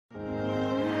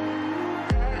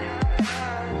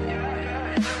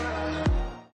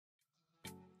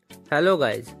Hello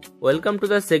guys, welcome to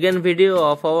the second video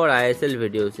of our ISL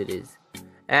video series.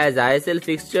 As ISL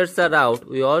fixtures are out,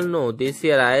 we all know this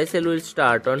year ISL will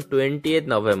start on 20th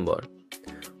November.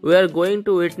 We are going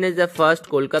to witness the first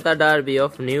Kolkata derby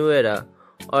of New Era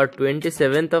or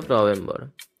 27th of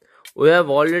November. We have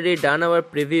already done our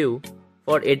preview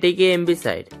for 80k MB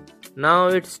side. Now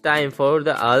it's time for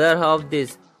the other half of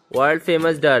this world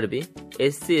famous derby,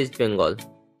 SC East Bengal.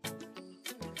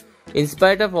 In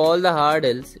spite of all the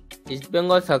hurdles, East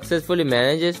Bengal successfully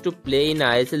manages to play in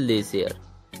ISL this year.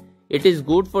 It is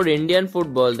good for Indian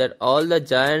football that all the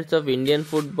giants of Indian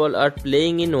football are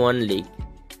playing in one league.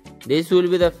 This will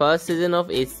be the first season of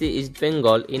SC East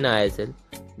Bengal in ISL.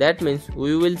 That means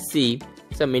we will see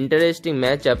some interesting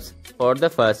matchups for the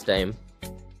first time.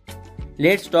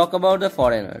 Let's talk about the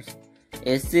foreigners.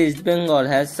 SC East Bengal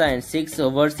has signed 6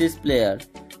 overseas players,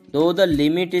 though the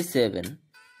limit is 7.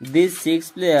 These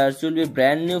 6 players will be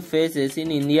brand new faces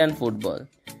in Indian football.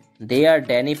 They are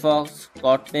Danny Fox,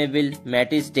 Scott Neville,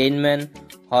 Matty Steinman,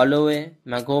 Holloway,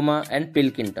 Magoma and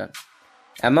Pilkington.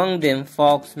 Among them,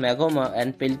 Fox, Magoma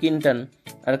and Pilkington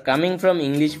are coming from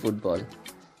English football.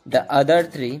 The other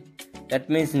 3, that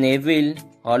means Neville,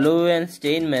 Holloway and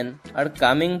Steinman, are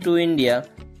coming to India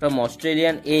from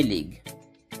Australian A-League.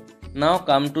 Now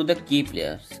come to the key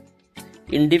players.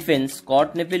 In defense,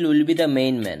 Scott Neville will be the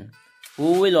main man,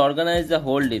 who will organize the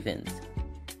whole defense.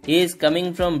 He is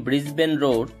coming from Brisbane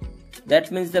Road.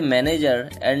 That means the manager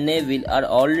and Neville are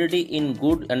already in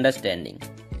good understanding.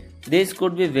 This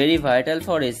could be very vital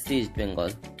for SC East Bengal.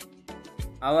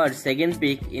 Our second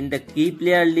pick in the key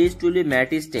player list will be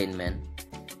Matty Steinman.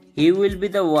 He will be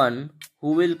the one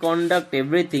who will conduct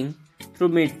everything through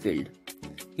midfield.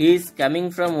 He is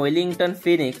coming from Wellington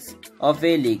Phoenix of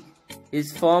A-League.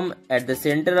 His form at the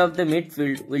center of the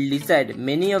midfield will decide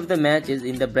many of the matches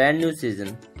in the brand new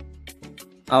season.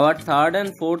 Our third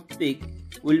and fourth pick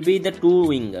will be the 2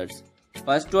 wingers.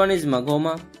 First one is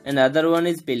Magoma and other one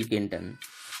is Pilkington.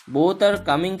 Both are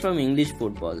coming from English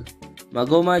football.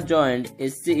 Magoma joined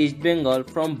SC East Bengal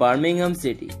from Birmingham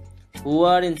City, who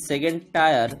are in second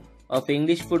tier of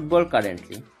English football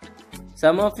currently.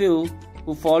 Some of you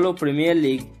who follow Premier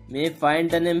League may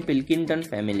find the name Pilkington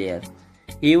familiar.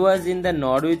 He was in the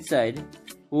Norwich side,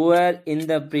 who were in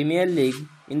the Premier League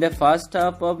in the first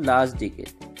half of last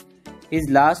decade. His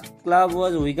last club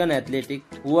was Wigan Athletic,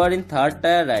 who are in third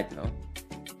tier right now.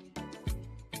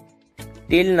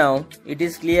 Till now, it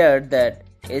is clear that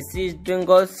SC East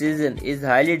Bengal's season is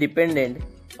highly dependent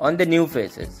on the new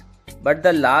faces. But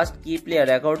the last key player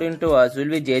according to us will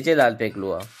be JJ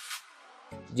Lalpeklua.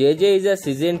 JJ is a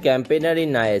seasoned campaigner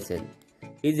in ISL.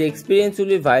 His experience will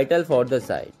be vital for the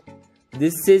side.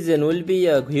 This season will be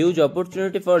a huge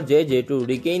opportunity for JJ to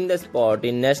regain the spot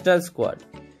in national squad.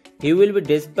 He will be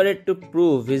desperate to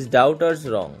prove his doubters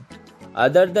wrong.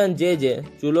 Other than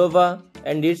JJ, Chulova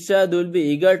and Irshad will be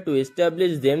eager to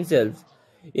establish themselves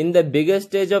in the biggest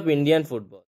stage of Indian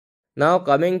football. Now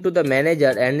coming to the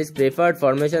manager and his preferred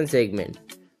formation segment.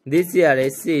 This year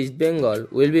SC East Bengal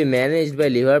will be managed by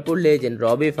Liverpool legend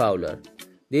Robbie Fowler.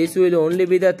 This will only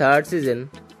be the third season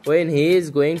when he is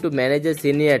going to manage a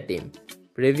senior team.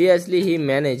 Previously he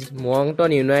managed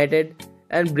Moncton United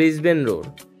and Brisbane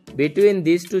Road. Between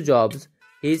these 2 jobs,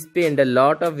 he spent a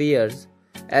lot of years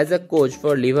as a coach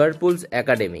for Liverpool's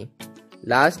academy.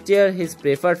 Last year his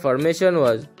preferred formation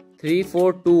was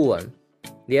 3-4-2-1.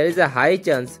 There is a high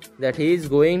chance that he is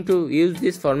going to use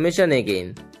this formation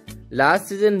again. Last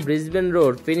season Brisbane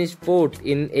Road finished 4th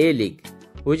in A-League,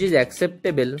 which is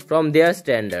acceptable from their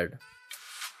standard.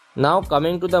 Now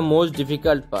coming to the most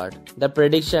difficult part, the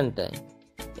prediction time.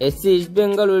 SC East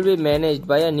Bengal will be managed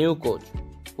by a new coach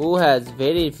who has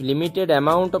very limited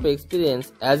amount of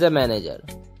experience as a manager.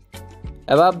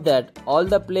 Above that, all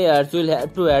the players will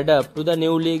have to adapt to the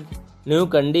new league, new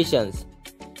conditions.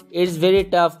 It's very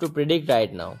tough to predict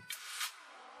right now.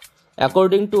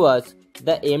 According to us,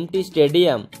 the empty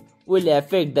stadium will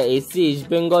affect the SC East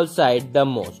Bengal side the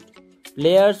most.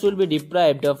 Players will be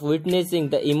deprived of witnessing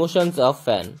the emotions of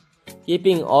fans.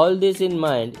 Keeping all this in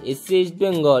mind, SC East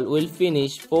Bengal will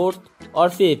finish 4th or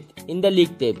 5th in the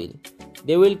league table.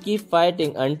 They will keep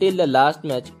fighting until the last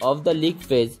match of the league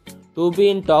phase to be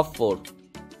in top 4.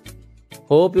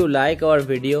 Hope you like our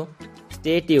video.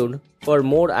 Stay tuned for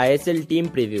more ISL team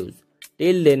previews.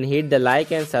 Till then, hit the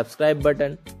like and subscribe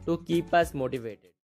button to keep us motivated.